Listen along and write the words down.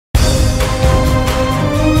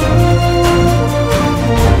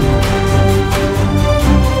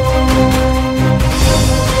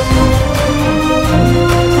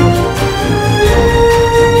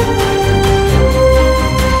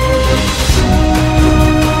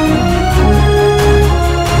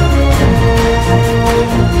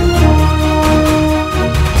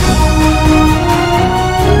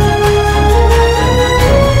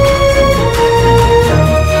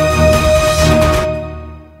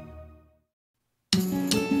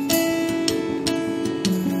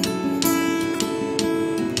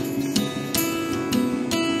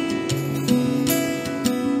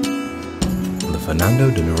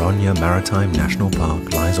Fernando de Noronha Maritime National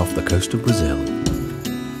Park lies off the coast of Brazil.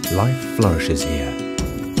 Life flourishes here,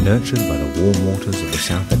 nurtured by the warm waters of the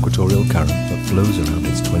South Equatorial Current that flows around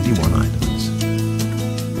its 21 islands.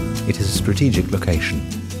 It is a strategic location,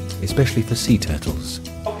 especially for sea turtles,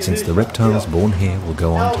 since the reptiles born here will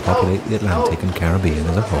go on to populate the Atlantic and Caribbean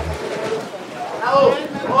as a whole.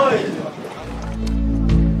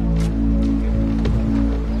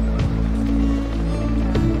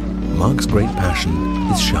 Mark's great passion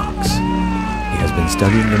is sharks. He has been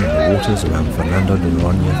studying them in the waters around Fernando de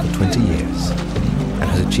Noronha for 20 years and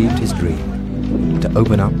has achieved his dream to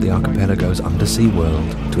open up the archipelago's undersea world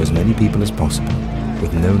to as many people as possible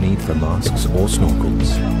with no need for masks or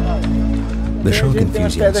snorkels. The shark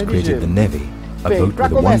enthusiast created the Neve, a boat with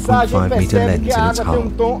a 1.5-meter lens in its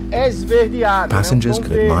hull. Passengers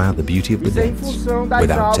could admire the beauty of the depths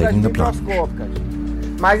without taking the plunge.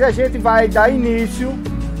 Mas a gente vai dar início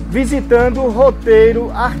visitando o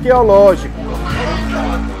roteiro arqueológico.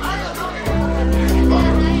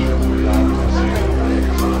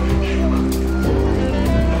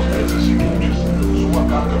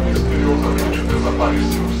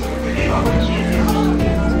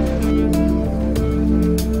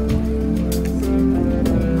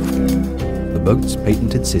 The boat's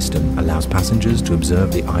patented system allows passengers to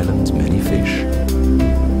observe the island's many fish.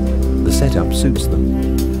 The setup suits them,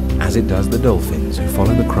 as it does the dolphins who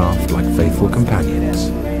follow the craft like faithful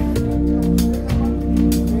companions.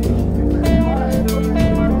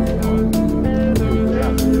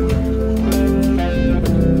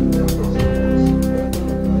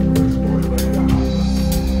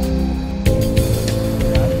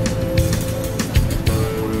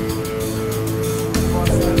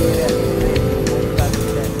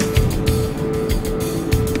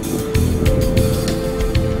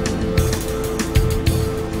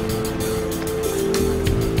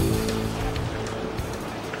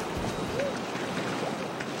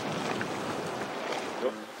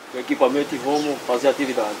 Equipamento e vamos fazer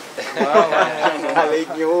atividade.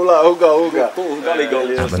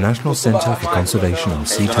 At the National Centre for Conservation and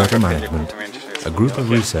Sea Turtle Management, a group of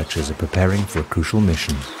researchers are preparing for a crucial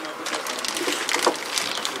mission.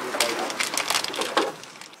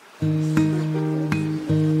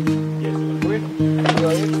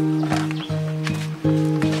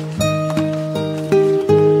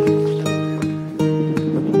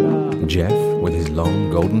 Jeff, with his long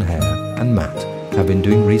golden hair, and Matt have been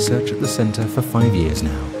doing research at the centre for 5 years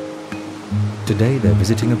now. Today they're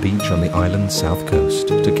visiting a beach on the island's south coast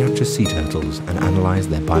to capture sea turtles and analyse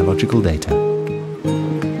their biological data.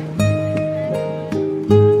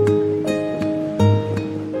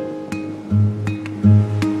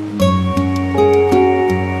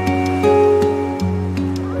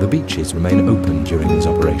 The beaches remain open during these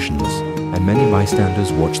operations, and many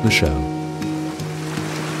bystanders watch the show.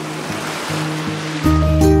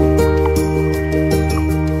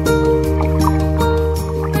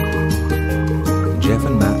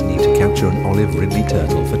 An olive ridley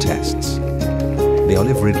turtle for tests. The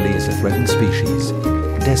olive ridley is a threatened species,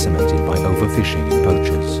 decimated by overfishing and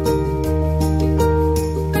poachers.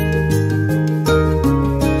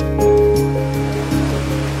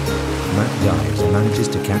 Matt dives and manages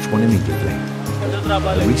to catch one immediately.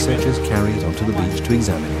 The researchers carry it onto the beach to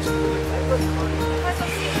examine it.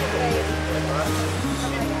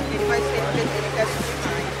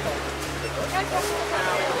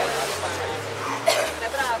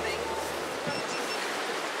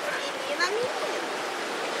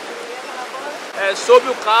 Sobre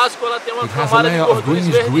o casco, ela tem uma camada de gordura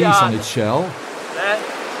esverdeada, né?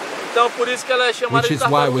 Então por isso que ela é chamada de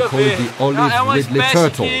tartaruga verde. É uma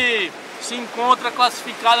espécie que se encontra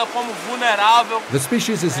classificada como vulnerável. The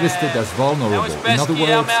species is listed as vulnerable. In other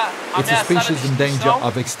words, it's a species in danger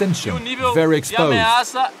of extinction, very exposed. E a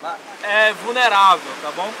ameaça é vulnerável,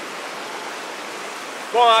 tá bom?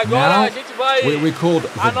 Bom, agora a gente vai record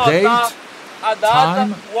the anotar a data,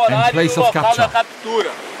 o horário e o local da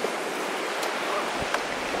captura.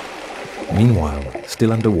 Meanwhile,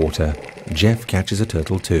 still underwater, Jeff catches a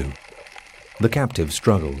turtle too. The captive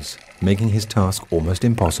struggles, making his task almost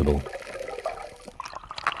impossible.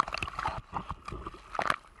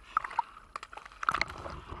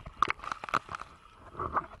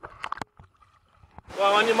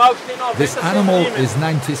 This animal is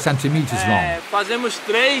 90 centimeters long. Fazemos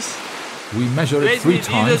três. We measure it 3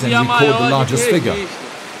 times and record the largest figure.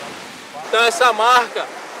 Então essa marca,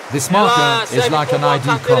 this marker is like an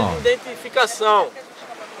ID card.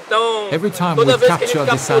 Então, every time we capture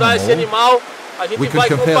this animal, we can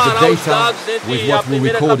compare the data with what we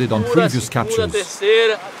recorded on previous captures.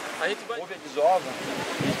 A gente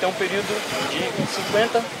tem período de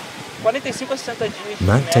 50 45 a 60 dias.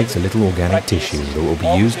 Matt takes a little organic tissue that will be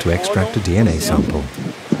used to extract a DNA sample.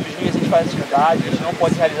 A gente faz atividade, a gente não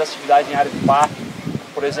pode realizar atividade em área do parque.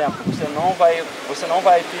 Por exemplo, você não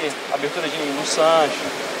vai ter abertura de no Sancho,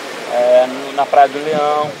 na Praia do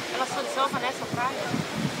Leão. Ela só desova nessa praia?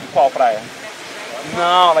 Em qual praia?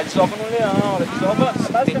 Não, ela desova no Leão, ela desova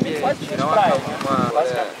basicamente quase todas as praias.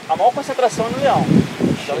 Né? A maior concentração é no Leão.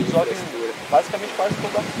 Então ela desova basicamente quase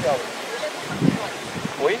todo o arquipélago.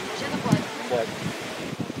 Oi? Não pode.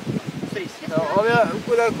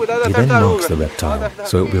 He then marks the reptile,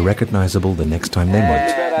 so it will be recognizable the next time they meet.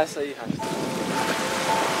 Liberar essa aí, Rasta.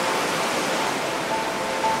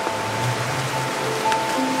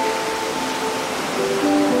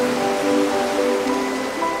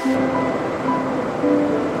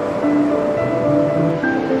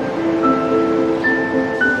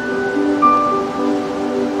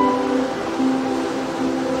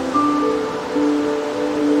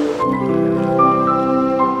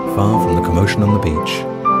 Far from the commotion on the beach,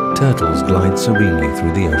 turtles glide serenely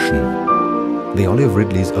through the ocean. The olive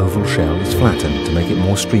ridley's oval shell is flattened to make it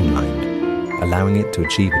more streamlined, allowing it to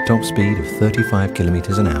achieve a top speed of 35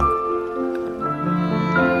 kilometers an hour.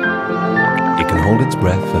 It can hold its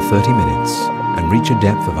breath for 30 minutes and reach a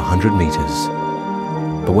depth of 100 meters.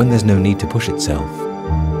 But when there's no need to push itself,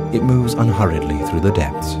 it moves unhurriedly through the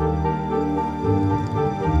depths.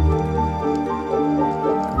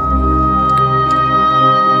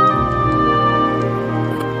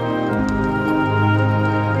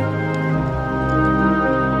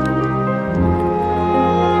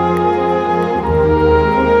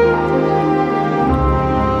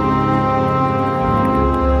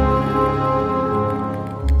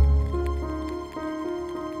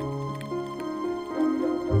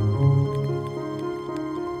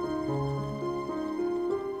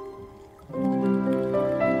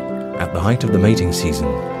 At the height of the mating season,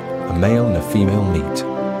 a male and a female meet,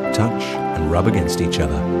 touch and rub against each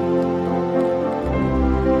other.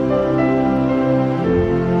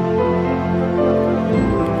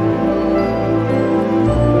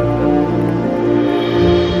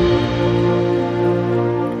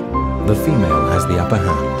 The female has the upper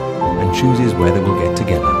hand and chooses where they will get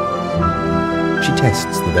together. She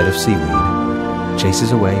tests the bed of seaweed,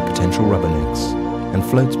 chases away potential rubbernecks, and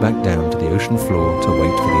floats back down to the ocean floor to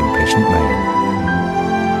wait for the impatient male.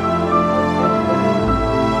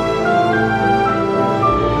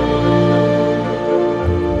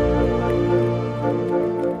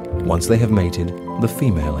 Once they have mated, the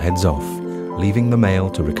female heads off, leaving the male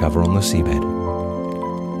to recover on the seabed.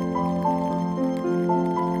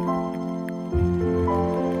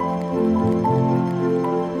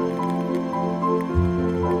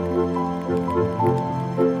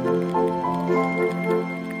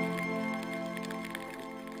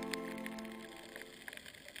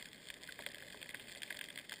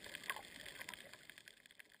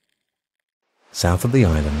 South of the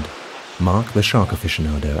island, Mark the shark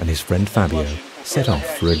aficionado and his friend Fabio set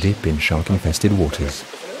off for a dip in shark-infested waters.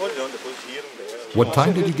 What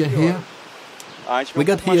time did you get here? We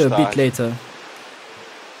got here a bit later,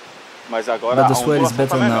 but the swell is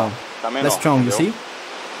better now. Less strong, you see?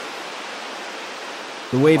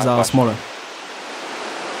 The waves are smaller.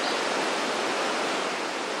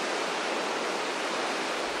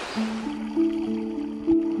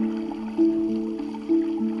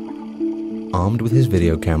 Armed with his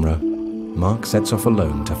video camera, Mark sets off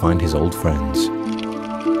alone to find his old friends.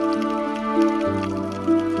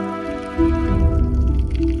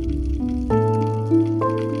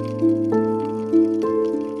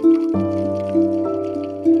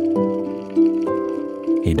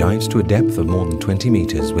 He dives to a depth of more than 20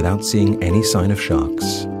 meters without seeing any sign of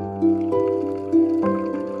sharks.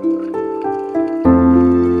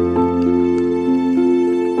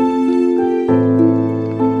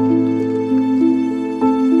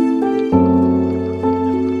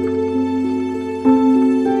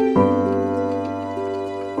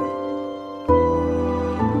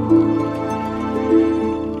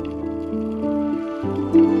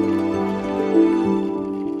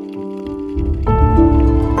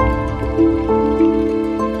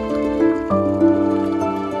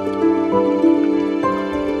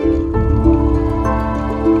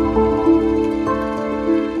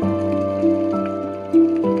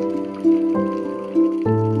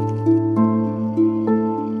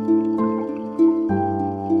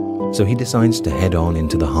 So he decides to head on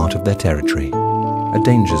into the heart of their territory, a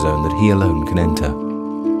danger zone that he alone can enter.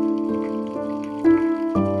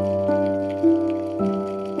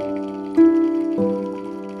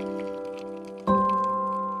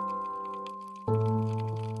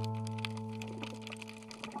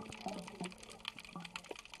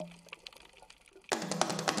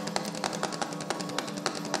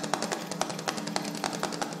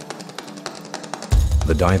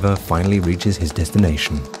 The diver finally reaches his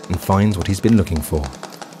destination and finds what he's been looking for.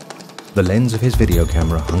 The lens of his video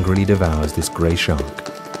camera hungrily devours this grey shark,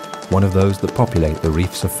 one of those that populate the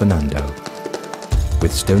reefs of Fernando.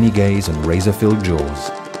 With stony gaze and razor-filled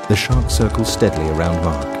jaws, the shark circles steadily around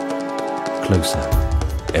Mark. Closer,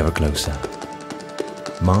 ever closer.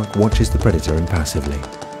 Mark watches the predator impassively.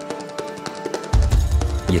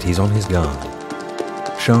 Yet he's on his guard.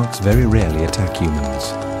 Sharks very rarely attack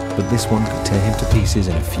humans, but this one could tear him to pieces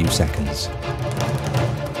in a few seconds.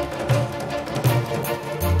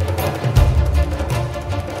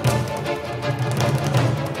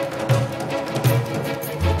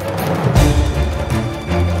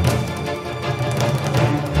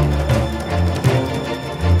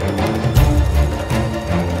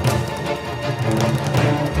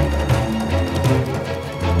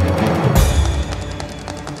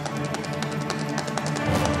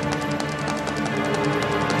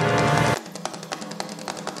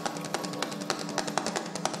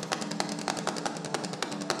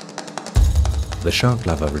 The shark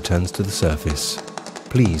lover returns to the surface,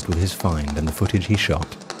 pleased with his find and the footage he shot.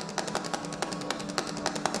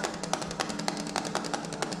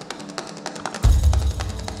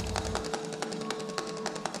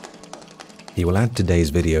 He will add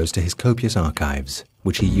today's videos to his copious archives,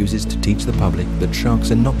 which he uses to teach the public that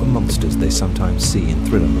sharks are not the monsters they sometimes see in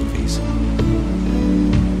thriller movies.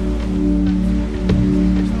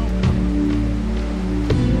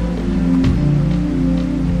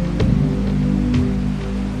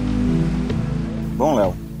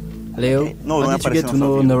 Leo, how did you get to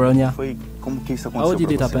know Noronha? How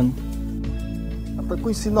did it happen?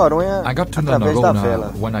 I got to know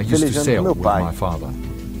Noronha when I used to sail with my father.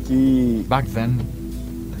 Back then,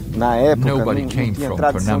 nobody came from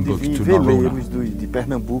Pernambuco to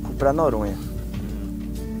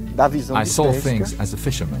Noronha. I saw things as a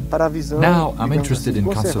fisherman. Now I'm interested in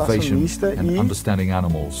conservation and understanding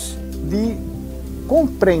animals. I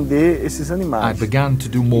began to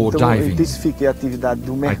do more diving.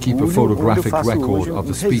 I keep a photographic record of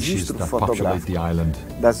the species that populate the island.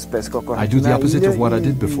 I do the opposite of what I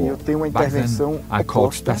did before. Back then, I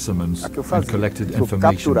caught specimens and collected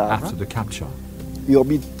information after the capture.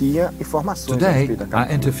 Today, I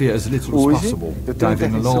interfere as little as possible,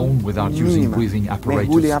 diving alone without using breathing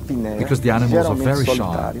apparatus, because the animals are very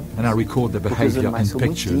shy, and I record their behavior in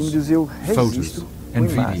pictures, photos, and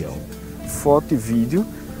video. Foto e vídeo,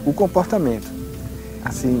 o comportamento.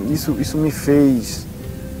 Assim, isso me fez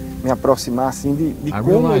me aproximar assim de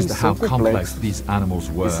como eles são complexos, esses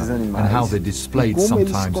animais, e como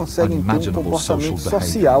eles conseguem ter um comportamento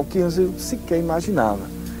social que eu sequer imaginava,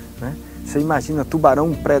 né? Você imagina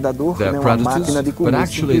tubarão predador, né, uma máquina de comer,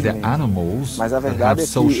 mas a verdade é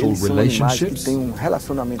que eles são animais que têm um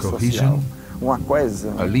relacionamento social, uma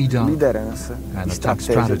coesão, liderança,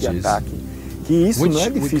 estratégia de ataque. Que isso não é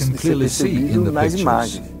difícil de ser percebido nas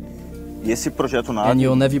imagens. And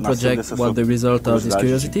your Navy project was the result of this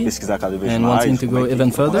curiosity and wanting to go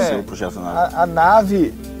even further? A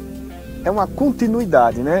nave é uma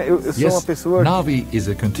continuidade, né? Eu sou uma pessoa que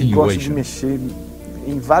gosta de mexer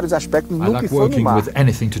em vários aspectos, nunca foi no mar.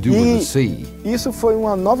 E isso foi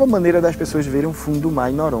uma nova maneira das pessoas verem o fundo do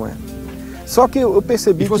mar em Noronha. Só que eu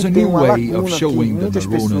percebi que tem uma lacuna que muitas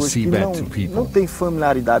pessoas que não têm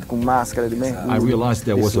familiaridade com máscara de mergulho,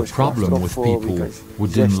 pessoas claustrofóbicas,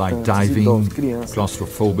 gestantes, idosos, crianças,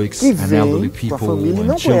 que vêm com a família e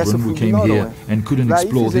não conhecem o fundo de Noronha. Daí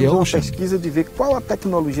fizemos uma pesquisa de ver qual a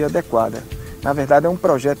tecnologia adequada. Na verdade, é um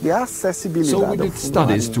projeto de acessibilidade ao fundo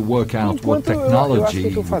marinho. Enquanto eu acho que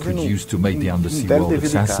estou fazendo um belo dever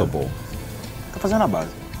de casa. Estou fazendo a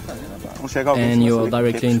base. And you're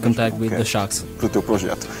directly in contact with the sharks. Pro teu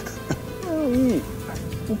projeto. E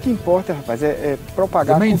o que importa, rapaz, é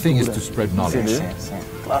propagar a cultura. The main thing is to spread knowledge. Sim.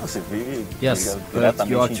 Claro, você vive. Yes, but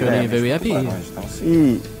you're actually very happy.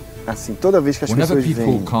 E assim, toda vez que as pessoas vêm e que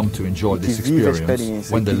vivem a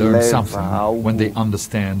experiência, que leva a algo de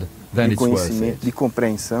conhecimento, de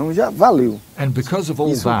compreensão, já valeu. And because of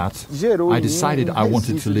all that, gerou I decided I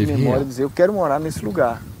wanted to live here. Eu quero morar nesse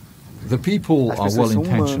lugar. The people are well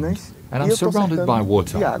intentioned, and I'm surrounded by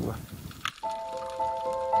water.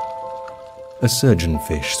 A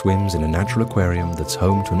surgeonfish swims in a natural aquarium that's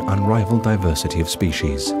home to an unrivaled diversity of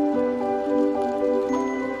species.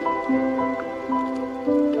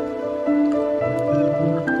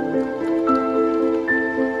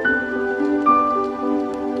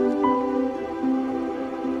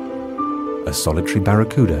 A solitary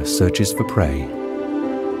barracuda searches for prey.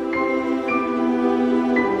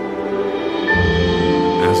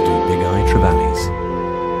 Trevallies.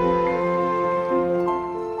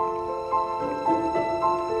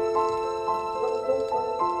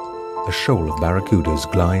 a shoal of barracudas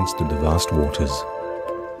glides through the vast waters.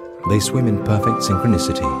 They swim in perfect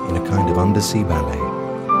synchronicity in a kind of undersea ballet.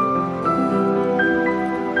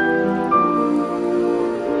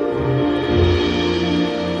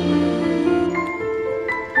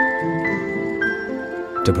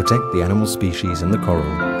 To protect the animal species and the coral,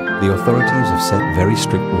 the authorities have set very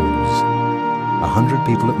strict rules. 100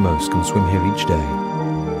 people at most can swim here each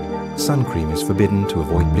day. Sun cream is forbidden to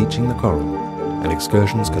avoid bleaching the coral, and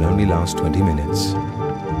excursions can only last 20 minutes.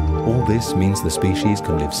 All this means the species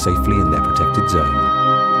can live safely in their protected zone.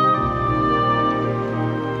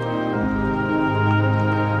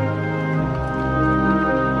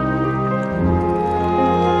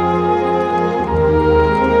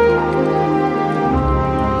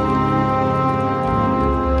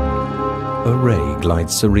 A ray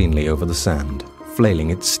glides serenely over the sand, flailing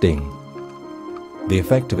its sting. The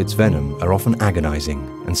effect of its venom are often agonizing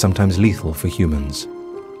and sometimes lethal for humans.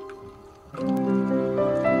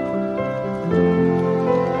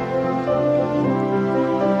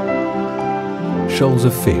 Shoals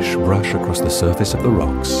of fish brush across the surface of the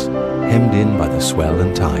rocks, hemmed in by the swell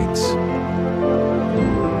and tides.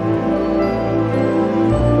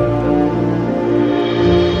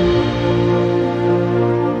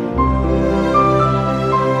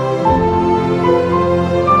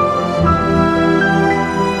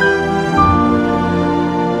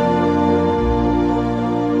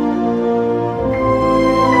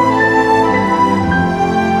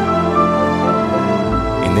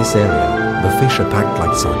 In this area, the fish are packed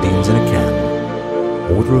like sardines in a can.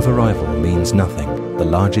 Order of arrival means nothing. The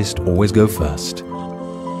largest always go first.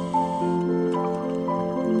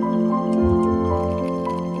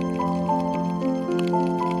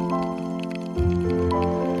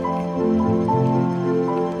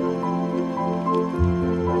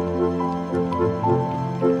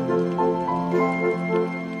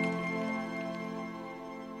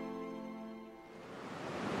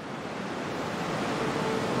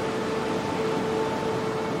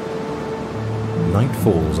 Night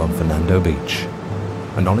falls on Fernando Beach,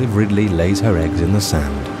 and Olive Ridley lays her eggs in the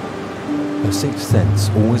sand. Her sixth sense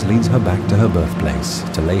always leads her back to her birthplace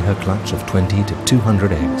to lay her clutch of 20 to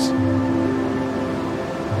 200 eggs.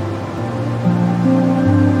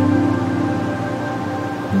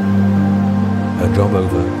 Her job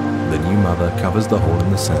over, the new mother covers the hole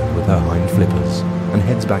in the sand with her hind flippers and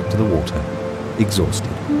heads back to the water,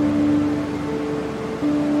 exhausted.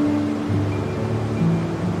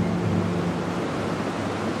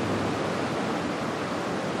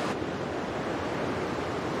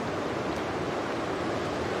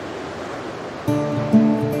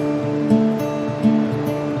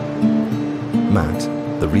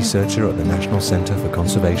 The researcher at the National Center for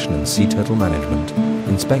Conservation and Sea Turtle Management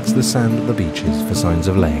inspects the sand at the beaches for signs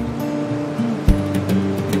of laying.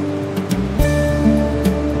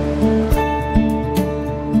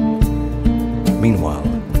 Meanwhile,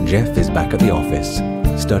 Jeff is back at the office,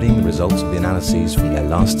 studying the results of the analyses from their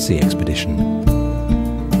last sea expedition.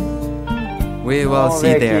 We will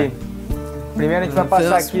see there.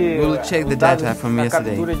 First, we'll check the data from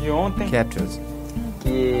yesterday, captures,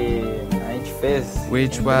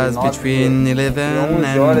 which was between 11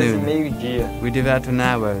 and noon. We did that an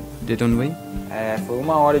hour, didn't we? Foi 1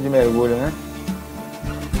 hora de mergulho, né?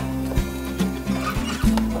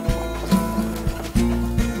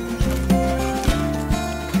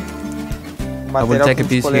 I will take a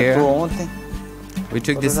piece here. We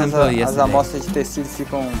took the sample yesterday. As amostras de tecido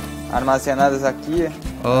ficam armazenadas aqui.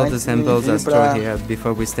 All the samples are stored here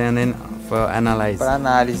before we stand in for analysis. Para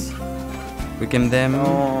análise. We keep them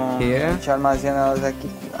here. A gente armazena elas aqui,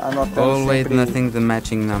 anotando always sempre nothing the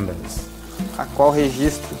matching numbers. A qual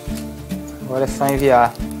registro. Agora é só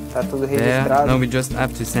enviar. Tá tudo registrado. No, we just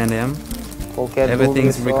have to send them. Qualquer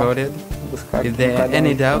Everything's dúvida, recorded. If there are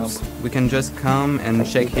any doubts, we can just come and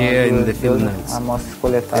check here in the field notes.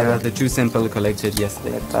 There are the 2 samples collected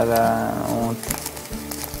yesterday.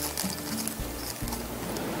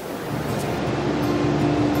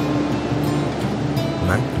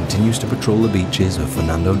 Mac continues to patrol the beaches of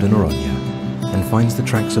Fernando de Noronha and finds the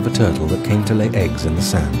tracks of a turtle that came to lay eggs in the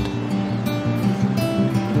sand.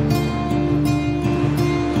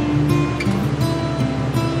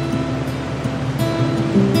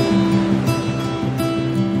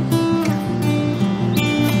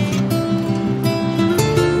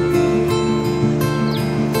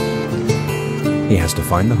 He has to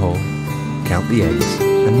find the hole, count the eggs,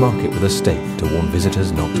 and mark it with a stake to warn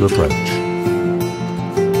visitors not to approach.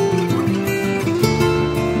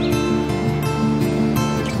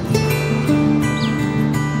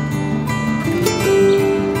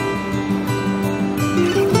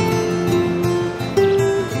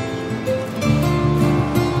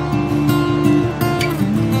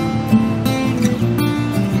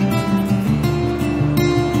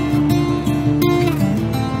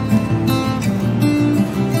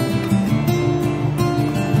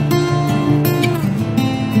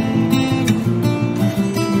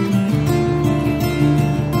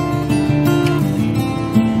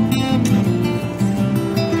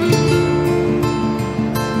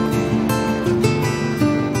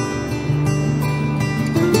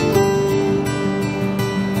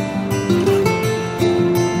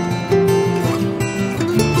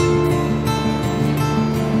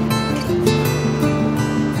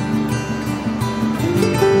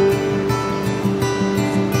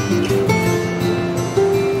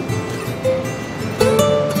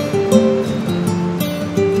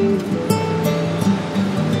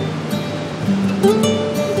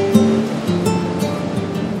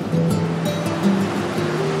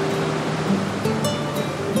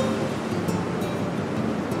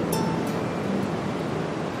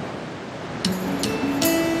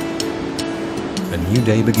 new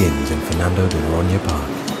day begins in Fernando de Noronha Park.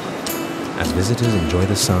 As visitors enjoy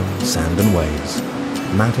the sun, sand and waves,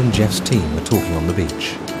 Matt and Jeff's team are talking on the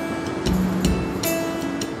beach.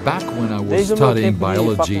 Back when I was studying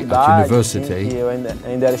biology at university,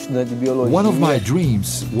 one of my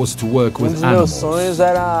dreams was to work with animals,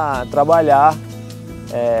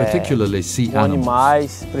 particularly sea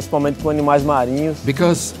animals,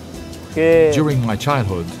 because during my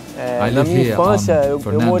childhood, I lived here on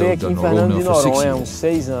Fernando de Noronha for 6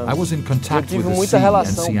 years. I was in contact with the sea and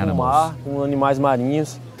sea animals.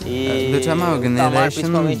 The drama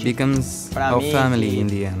organization becomes our family in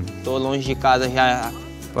the end.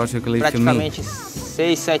 Particularly for me,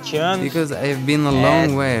 because I've been a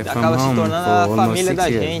long way from home for almost 6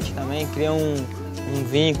 years.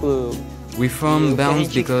 We form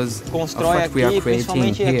bonds because of what we are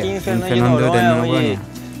creating here in Fernando de Noronha.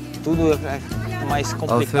 Although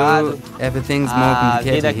everything's more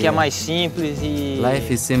complicated here,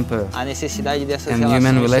 life is simple, and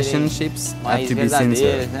human relationships have to be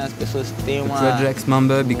sincere. The project's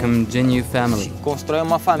members become genuine family. That's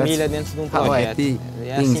how I see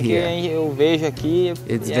things here.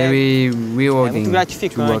 It's very rewarding to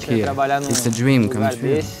work here. It's a dream come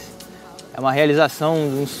true.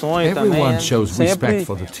 Everyone shows respect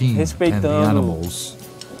for the team and the animals,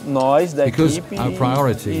 because our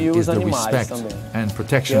priority is the respect and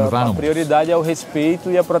protection of animals.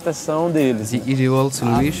 The ideal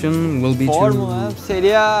solution will be to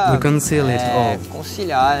reconcile it all,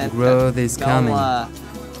 growth is coming.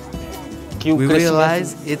 We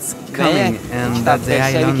realize it's coming and that the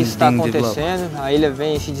island is being developed.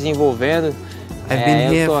 I've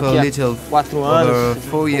been here for a little over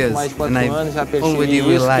 4 years, and I've already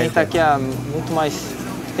realized that.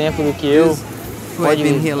 Who have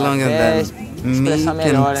been here longer than me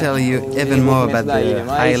can tell you even more about the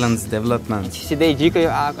island's development.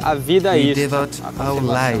 We devote our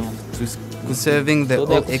life to conserving the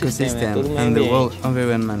whole ecosystem and the whole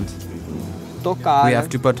environment. We have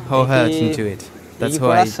to put our heart into it. That's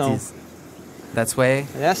why it is. That's why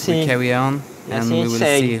we carry on, and we will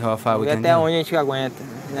see how far we can go.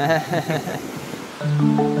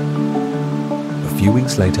 A few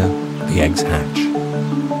weeks later, the eggs hatch.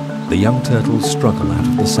 The young turtles struggle out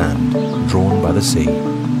of the sand, drawn by the sea.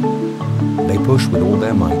 They push with all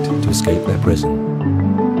their might to escape their prison.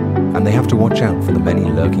 And they have to watch out for the many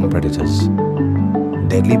lurking predators.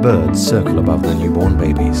 Deadly birds circle above the newborn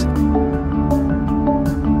babies.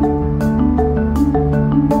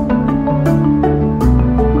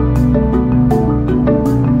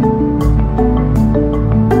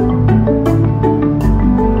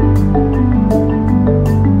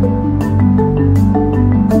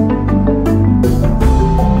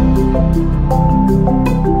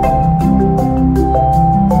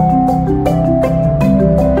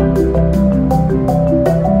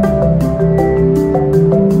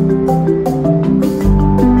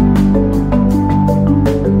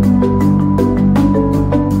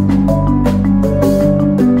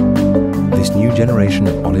 Generation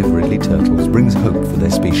of olive ridley turtles brings hope for their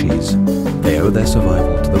species. They owe their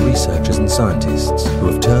survival to the researchers and scientists who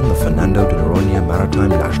have turned the Fernando de Noronha Maritime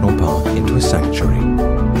National Park into a sanctuary.